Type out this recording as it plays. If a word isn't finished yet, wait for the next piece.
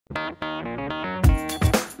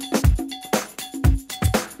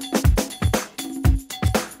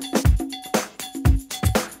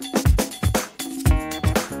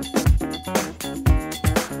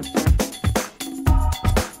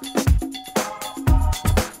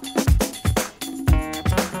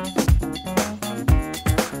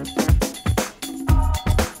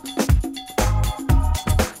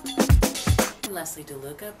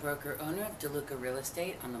DeLuca, broker, owner of DeLuca Real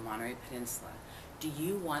Estate on the Monterey Peninsula. Do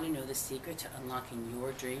you want to know the secret to unlocking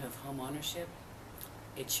your dream of home ownership?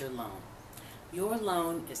 It's your loan. Your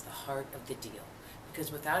loan is the heart of the deal,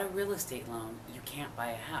 because without a real estate loan, you can't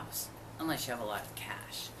buy a house, unless you have a lot of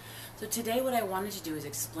cash. So today what I wanted to do is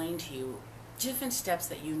explain to you different steps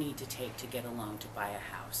that you need to take to get a loan to buy a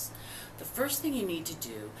house. The first thing you need to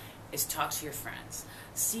do is talk to your friends.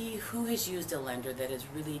 See who has used a lender that has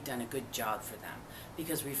really done a good job for them,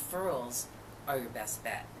 because referrals are your best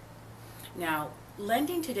bet. Now,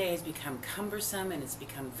 lending today has become cumbersome and it's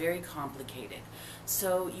become very complicated.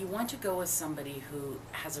 So you want to go with somebody who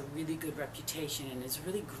has a really good reputation and is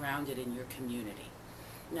really grounded in your community.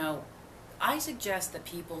 Now, I suggest that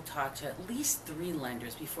people talk to at least 3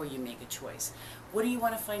 lenders before you make a choice. What do you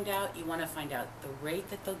want to find out? You want to find out the rate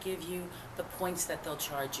that they'll give you, the points that they'll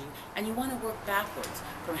charge you, and you want to work backwards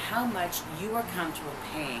from how much you are comfortable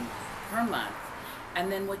paying per month, and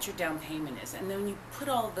then what your down payment is. And then you put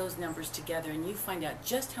all of those numbers together and you find out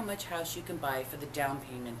just how much house you can buy for the down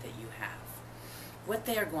payment that you have. What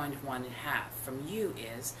they are going to want to have from you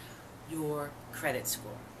is your credit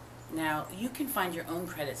score. Now, you can find your own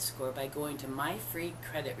credit score by going to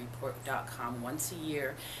myfreecreditreport.com once a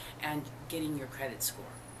year and getting your credit score.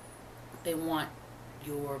 They want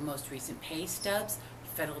your most recent pay stubs,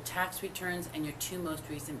 federal tax returns, and your 2 most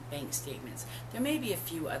recent bank statements. There may be a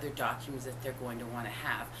few other documents that they're going to want to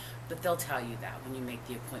have, but they'll tell you that when you make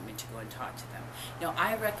the appointment to go and talk to them. Now,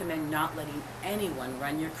 I recommend not letting anyone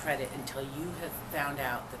run your credit until you have found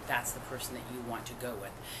out that that's the person that you want to go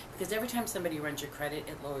with. Because every time somebody runs your credit,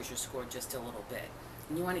 it lowers your score just a little bit.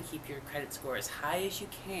 And you want to keep your credit score as high as you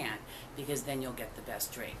can, because then you'll get the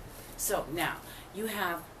best rate. So now, you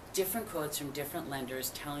have different quotes from different lenders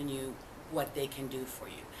telling you what they can do for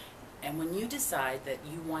you. And when you decide that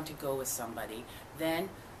you want to go with somebody, then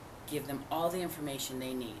give them all the information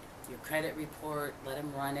they need. Your credit report, let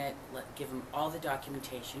them run it, give them all the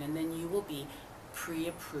documentation, and then you will be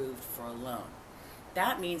pre-approved for a loan.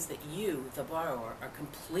 That means that you, the borrower, are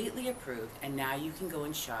completely approved, and now you can go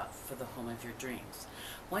and shop for the home of your dreams.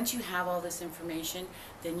 Once you have all this information,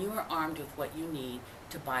 then you are armed with what you need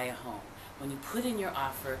to buy a home. When you put in your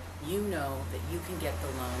offer, you know that you can get the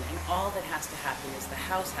loan, and all that has to happen is the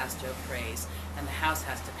house has to appraise, and the house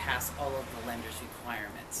has to pass all of the lender's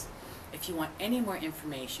requirements. If you want any more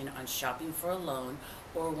information on shopping for a loan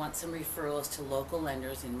or want some referrals to local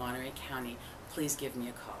lenders in Monterey County, please give me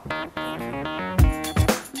a call. Thank you.